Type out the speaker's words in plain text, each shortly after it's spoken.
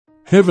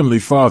Heavenly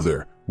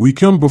Father, we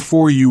come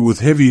before you with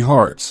heavy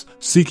hearts,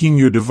 seeking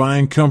your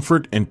divine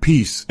comfort and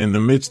peace in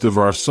the midst of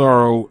our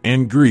sorrow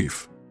and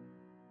grief.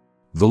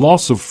 The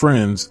loss of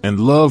friends and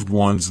loved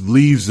ones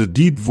leaves a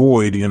deep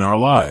void in our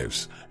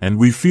lives, and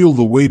we feel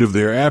the weight of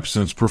their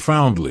absence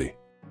profoundly.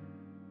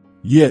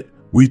 Yet,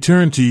 we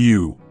turn to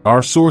you,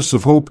 our source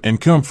of hope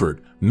and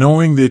comfort,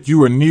 knowing that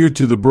you are near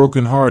to the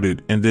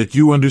brokenhearted and that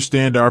you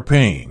understand our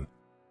pain.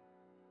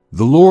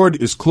 The Lord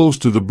is close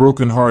to the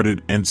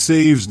brokenhearted and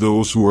saves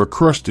those who are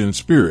crushed in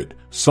spirit.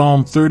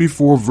 Psalm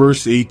 34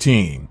 verse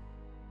 18.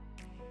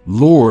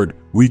 Lord,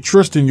 we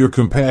trust in your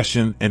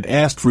compassion and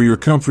ask for your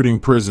comforting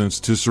presence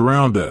to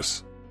surround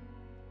us.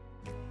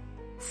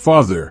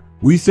 Father,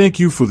 we thank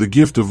you for the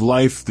gift of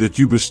life that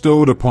you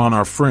bestowed upon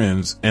our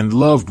friends and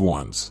loved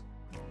ones.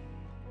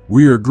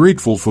 We are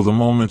grateful for the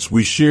moments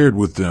we shared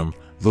with them,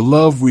 the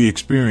love we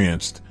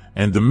experienced,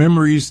 and the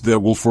memories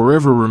that will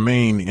forever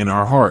remain in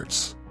our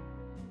hearts.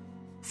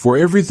 For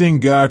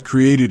everything God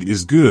created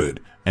is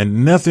good,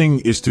 and nothing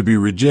is to be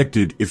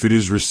rejected if it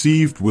is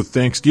received with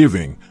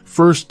thanksgiving.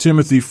 1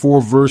 Timothy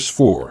 4 verse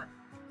 4.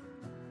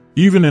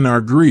 Even in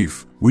our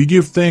grief, we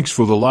give thanks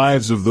for the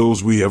lives of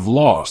those we have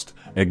lost,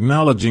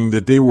 acknowledging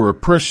that they were a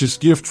precious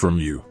gift from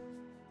you.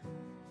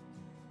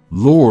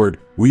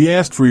 Lord, we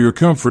ask for your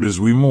comfort as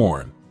we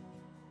mourn.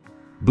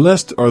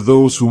 Blessed are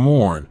those who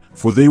mourn,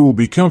 for they will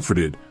be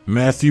comforted.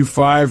 Matthew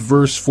 5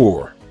 verse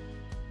 4.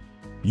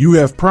 You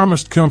have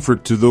promised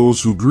comfort to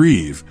those who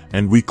grieve,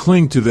 and we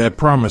cling to that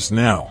promise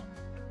now.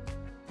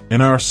 In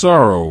our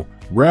sorrow,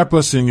 wrap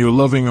us in your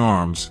loving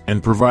arms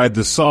and provide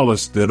the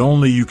solace that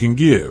only you can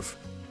give.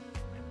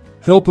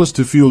 Help us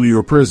to feel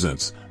your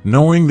presence,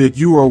 knowing that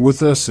you are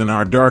with us in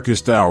our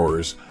darkest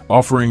hours,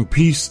 offering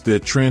peace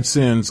that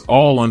transcends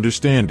all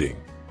understanding.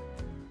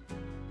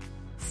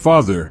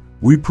 Father,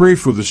 we pray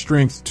for the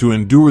strength to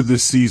endure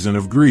this season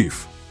of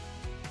grief.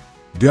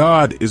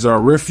 God is our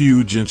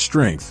refuge and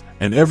strength,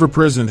 an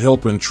ever-present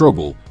help in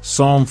trouble.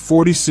 Psalm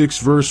 46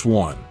 verse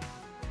 1.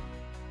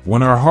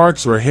 When our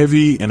hearts are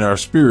heavy and our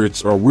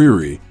spirits are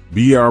weary,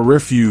 be our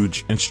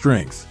refuge and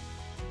strength.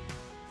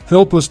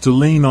 Help us to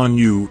lean on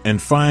you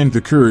and find the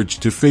courage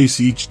to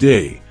face each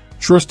day,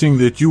 trusting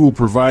that you will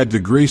provide the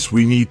grace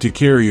we need to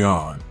carry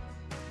on.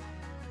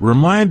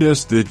 Remind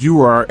us that you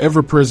are our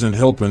ever-present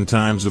help in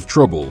times of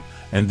trouble,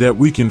 and that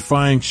we can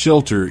find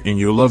shelter in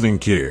your loving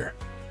care.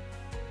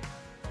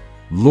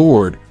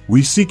 Lord,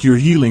 we seek your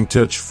healing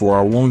touch for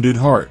our wounded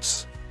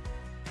hearts.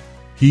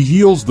 He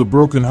heals the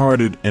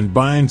brokenhearted and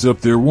binds up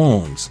their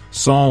wounds.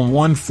 Psalm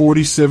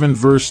 147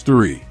 verse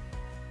 3.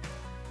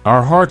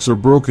 Our hearts are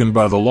broken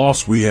by the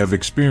loss we have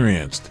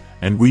experienced,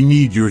 and we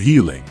need your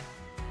healing.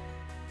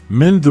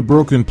 Mend the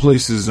broken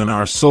places in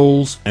our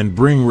souls and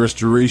bring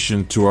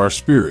restoration to our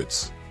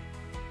spirits.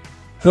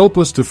 Help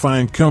us to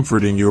find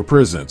comfort in your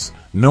presence,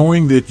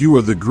 knowing that you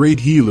are the great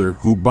healer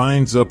who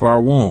binds up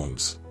our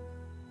wounds.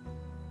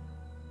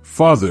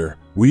 Father,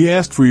 we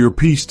ask for your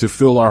peace to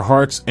fill our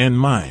hearts and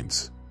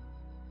minds.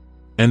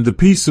 And the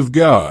peace of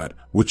God,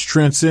 which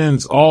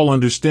transcends all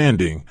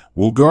understanding,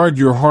 will guard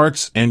your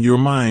hearts and your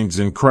minds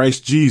in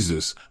Christ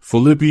Jesus.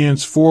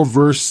 Philippians 4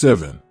 verse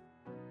 7.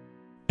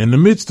 In the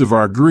midst of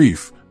our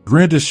grief,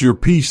 grant us your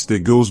peace that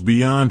goes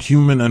beyond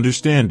human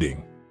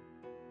understanding.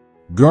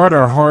 Guard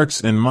our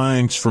hearts and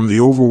minds from the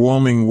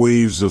overwhelming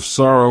waves of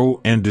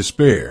sorrow and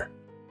despair.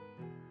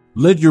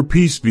 Let your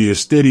peace be a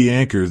steady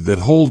anchor that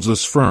holds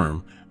us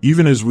firm,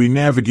 even as we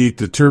navigate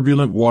the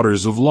turbulent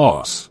waters of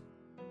loss.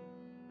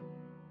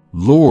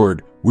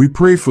 Lord, we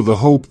pray for the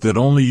hope that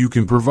only you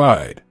can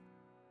provide.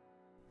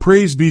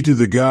 Praise be to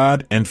the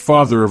God and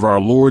Father of our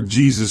Lord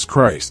Jesus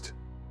Christ.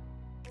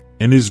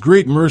 In his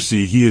great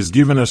mercy he has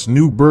given us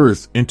new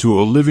birth into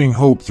a living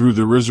hope through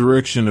the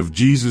resurrection of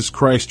Jesus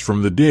Christ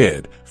from the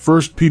dead.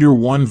 1 Peter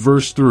 1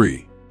 verse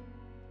 3.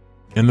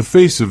 In the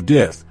face of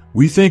death,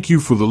 we thank you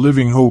for the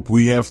living hope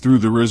we have through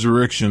the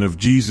resurrection of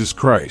Jesus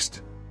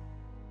Christ.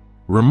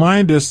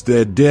 Remind us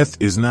that death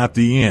is not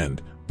the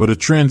end, but a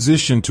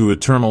transition to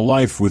eternal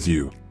life with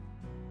you.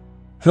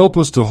 Help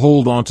us to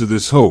hold on to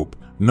this hope,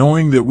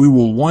 knowing that we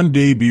will one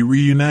day be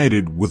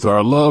reunited with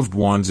our loved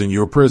ones in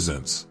your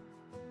presence.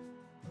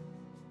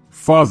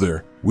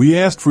 Father, we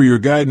ask for your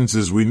guidance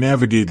as we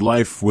navigate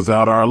life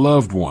without our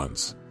loved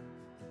ones.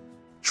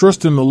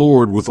 Trust in the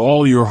Lord with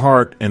all your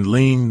heart and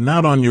lean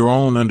not on your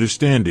own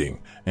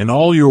understanding. In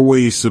all your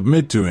ways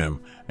submit to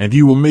him, and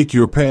he will make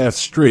your path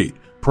straight.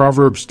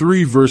 Proverbs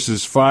 3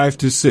 verses 5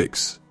 to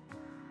 6.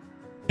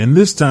 In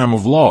this time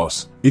of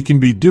loss, it can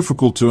be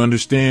difficult to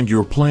understand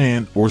your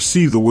plan or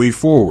see the way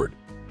forward.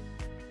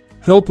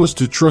 Help us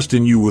to trust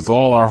in you with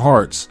all our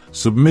hearts,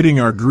 submitting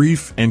our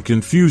grief and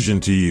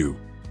confusion to you.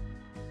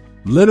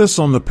 Let us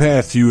on the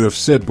path you have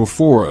set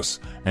before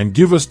us, and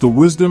give us the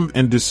wisdom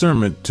and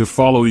discernment to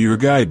follow your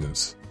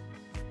guidance.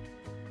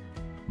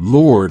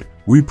 Lord,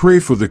 we pray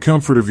for the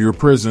comfort of your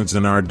presence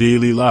in our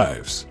daily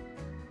lives.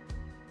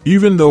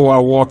 Even though I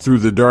walk through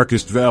the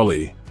darkest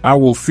valley, I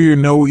will fear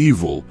no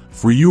evil,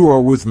 for you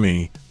are with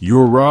me,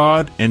 your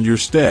rod and your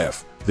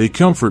staff, they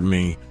comfort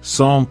me.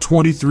 Psalm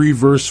 23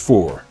 verse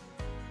 4.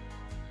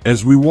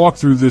 As we walk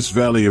through this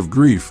valley of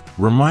grief,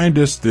 remind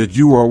us that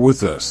you are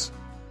with us.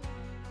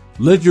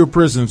 Let your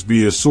presence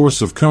be a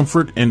source of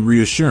comfort and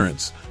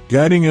reassurance,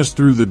 guiding us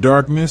through the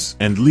darkness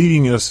and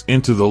leading us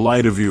into the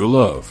light of your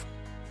love.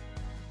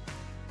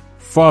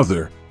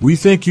 Father, we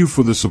thank you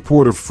for the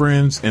support of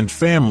friends and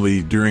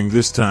family during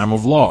this time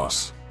of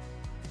loss.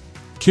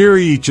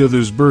 Carry each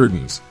other's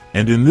burdens,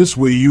 and in this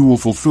way you will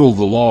fulfill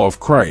the law of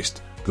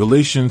Christ.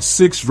 Galatians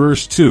 6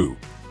 verse 2.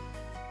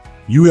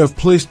 You have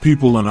placed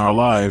people in our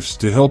lives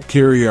to help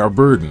carry our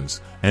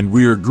burdens, and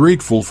we are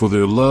grateful for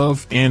their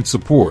love and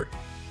support.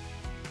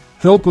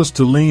 Help us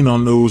to lean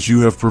on those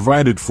you have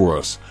provided for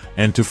us,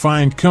 and to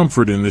find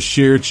comfort in the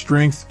shared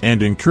strength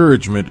and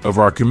encouragement of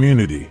our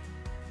community.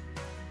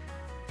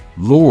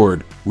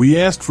 Lord, we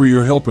ask for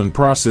your help in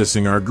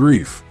processing our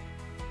grief.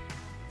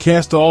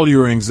 Cast all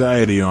your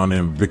anxiety on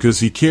him because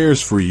he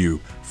cares for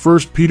you. 1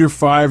 Peter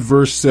 5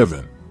 verse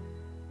 7.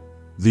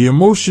 The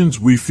emotions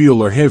we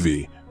feel are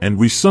heavy, and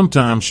we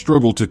sometimes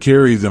struggle to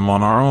carry them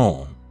on our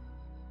own.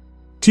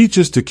 Teach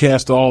us to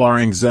cast all our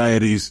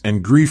anxieties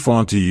and grief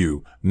onto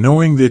you,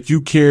 knowing that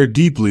you care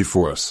deeply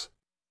for us.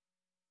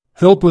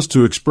 Help us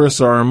to express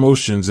our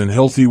emotions in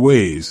healthy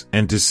ways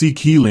and to seek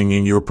healing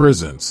in your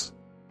presence.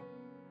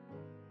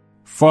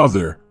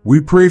 Father,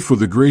 we pray for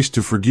the grace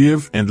to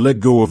forgive and let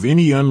go of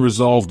any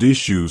unresolved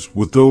issues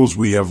with those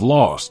we have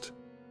lost.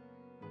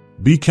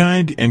 Be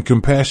kind and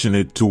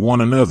compassionate to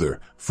one another,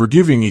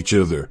 forgiving each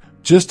other,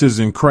 just as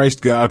in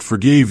Christ God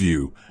forgave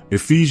you.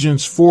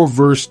 Ephesians 4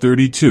 verse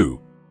 32.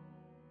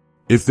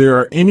 If there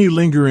are any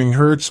lingering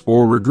hurts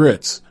or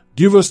regrets,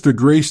 give us the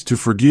grace to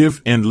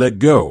forgive and let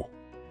go.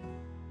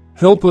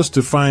 Help us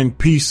to find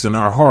peace in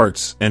our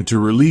hearts and to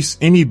release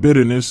any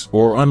bitterness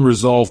or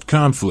unresolved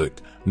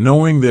conflict,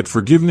 knowing that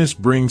forgiveness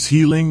brings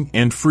healing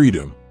and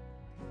freedom.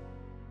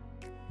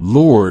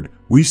 Lord,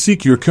 we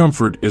seek your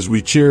comfort as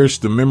we cherish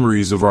the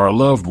memories of our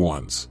loved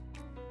ones.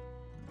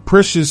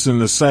 Precious in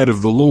the sight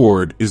of the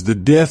Lord is the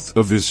death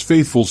of his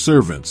faithful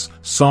servants.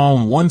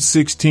 Psalm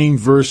 116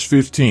 verse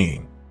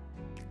 15.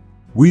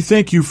 We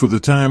thank you for the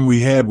time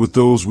we had with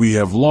those we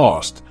have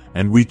lost,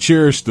 and we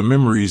cherish the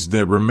memories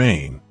that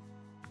remain.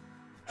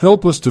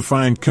 Help us to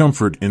find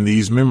comfort in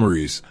these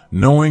memories,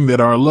 knowing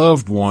that our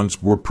loved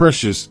ones were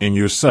precious in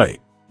your sight.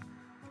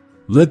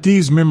 Let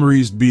these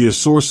memories be a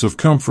source of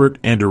comfort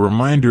and a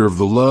reminder of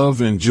the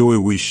love and joy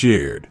we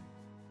shared.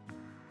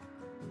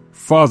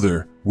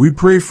 Father, we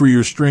pray for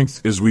your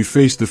strength as we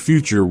face the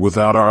future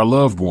without our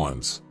loved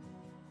ones.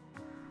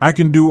 I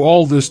can do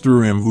all this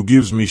through him who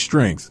gives me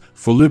strength.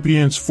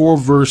 Philippians 4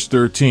 verse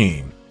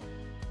 13.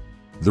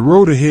 The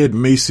road ahead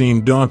may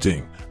seem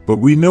daunting, but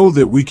we know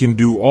that we can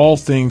do all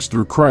things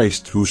through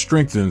Christ who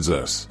strengthens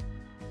us.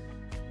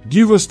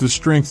 Give us the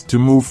strength to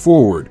move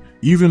forward,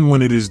 even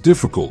when it is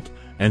difficult,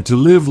 and to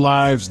live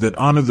lives that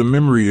honor the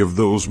memory of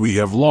those we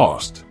have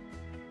lost.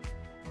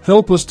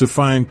 Help us to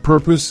find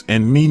purpose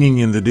and meaning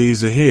in the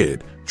days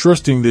ahead,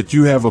 trusting that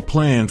you have a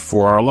plan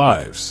for our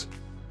lives.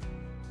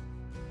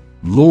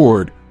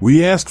 Lord,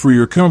 we ask for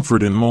your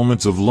comfort in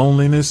moments of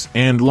loneliness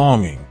and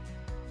longing.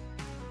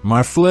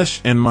 My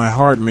flesh and my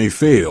heart may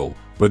fail,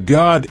 but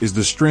God is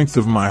the strength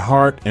of my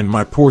heart and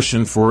my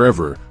portion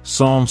forever.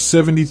 Psalm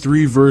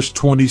 73 verse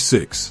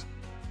 26.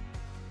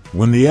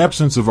 When the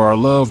absence of our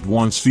loved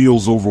ones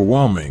feels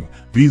overwhelming,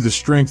 be the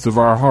strength of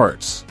our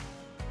hearts.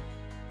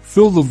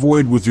 Fill the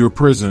void with your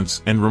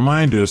presence and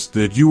remind us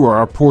that you are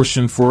our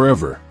portion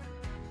forever.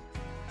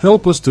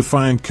 Help us to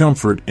find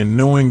comfort in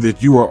knowing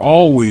that you are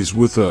always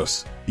with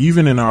us,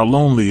 even in our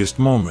loneliest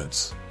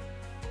moments.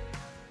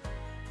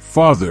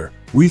 Father,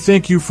 we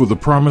thank you for the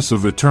promise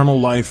of eternal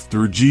life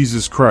through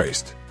Jesus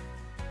Christ.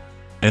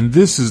 And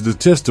this is the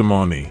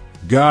testimony: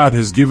 God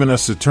has given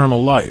us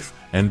eternal life,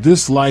 and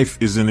this life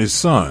is in his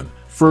Son.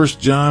 1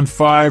 John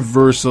 5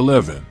 verse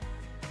 11.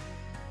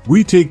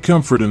 We take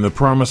comfort in the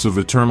promise of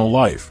eternal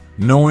life,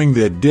 knowing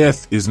that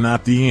death is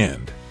not the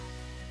end.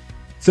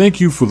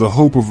 Thank you for the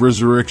hope of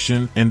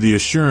resurrection and the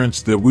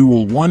assurance that we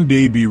will one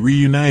day be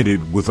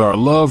reunited with our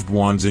loved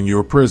ones in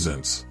your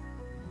presence.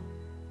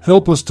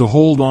 Help us to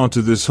hold on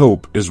to this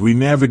hope as we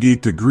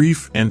navigate the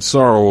grief and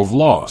sorrow of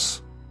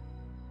loss.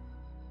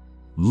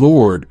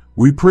 Lord,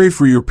 we pray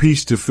for your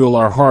peace to fill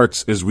our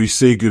hearts as we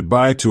say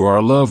goodbye to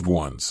our loved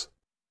ones.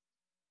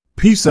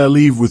 Peace I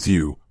leave with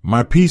you,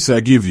 my peace I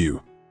give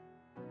you.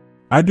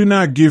 I do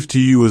not give to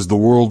you as the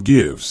world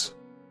gives.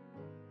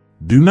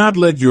 Do not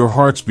let your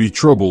hearts be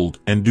troubled,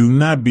 and do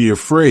not be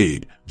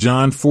afraid.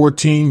 John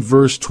 14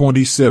 verse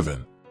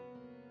 27.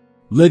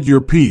 Let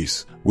your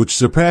peace, which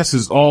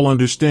surpasses all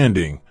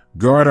understanding,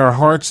 guard our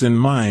hearts and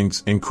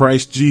minds in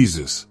Christ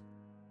Jesus.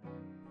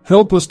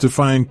 Help us to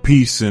find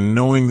peace in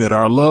knowing that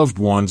our loved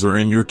ones are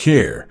in your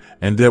care,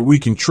 and that we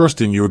can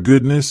trust in your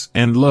goodness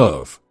and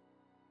love.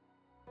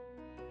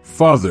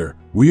 Father,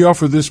 we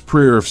offer this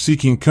prayer of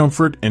seeking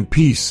comfort and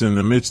peace in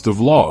the midst of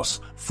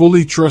loss,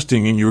 fully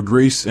trusting in your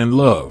grace and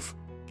love.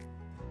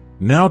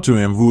 Now to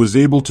him who is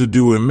able to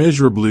do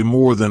immeasurably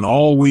more than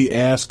all we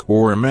ask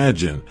or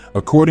imagine,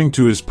 according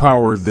to his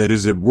power that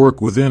is at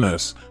work within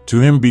us, to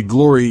him be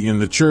glory in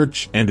the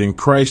church and in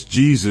Christ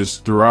Jesus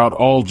throughout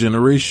all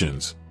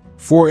generations,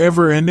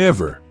 forever and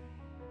ever.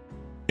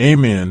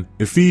 Amen.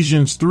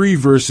 Ephesians 3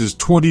 verses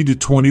 20 to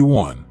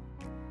 21.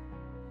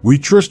 We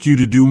trust you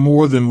to do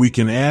more than we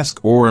can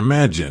ask or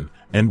imagine,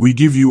 and we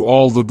give you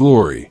all the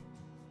glory.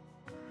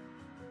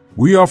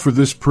 We offer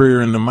this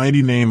prayer in the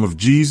mighty name of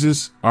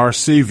Jesus, our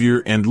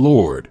Savior and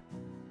Lord.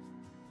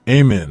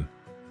 Amen.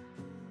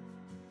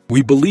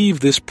 We believe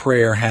this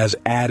prayer has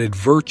added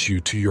virtue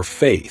to your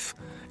faith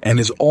and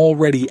is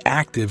already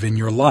active in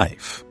your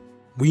life.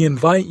 We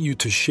invite you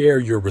to share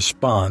your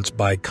response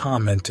by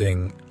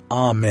commenting,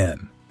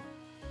 Amen.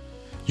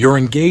 Your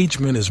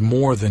engagement is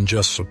more than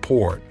just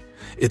support.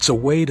 It's a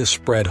way to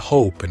spread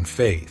hope and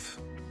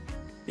faith.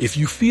 If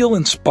you feel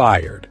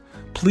inspired,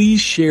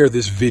 please share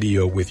this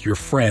video with your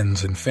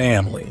friends and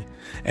family,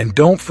 and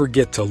don't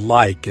forget to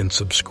like and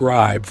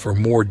subscribe for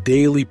more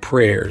daily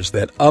prayers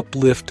that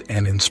uplift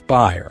and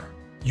inspire.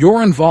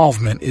 Your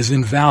involvement is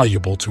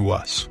invaluable to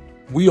us.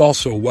 We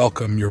also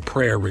welcome your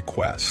prayer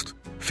requests.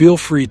 Feel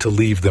free to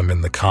leave them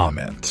in the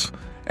comments,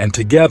 and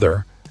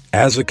together,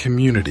 as a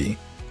community,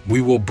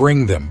 we will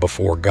bring them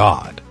before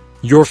God.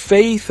 Your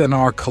faith and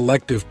our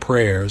collective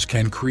prayers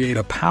can create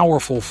a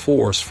powerful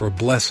force for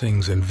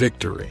blessings and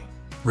victory.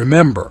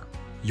 Remember,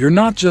 you're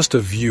not just a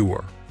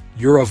viewer,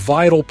 you're a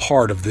vital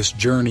part of this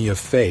journey of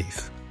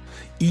faith.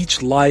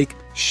 Each like,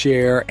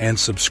 share, and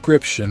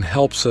subscription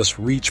helps us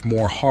reach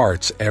more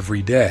hearts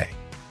every day.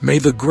 May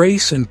the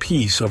grace and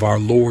peace of our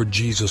Lord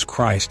Jesus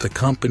Christ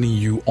accompany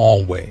you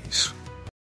always.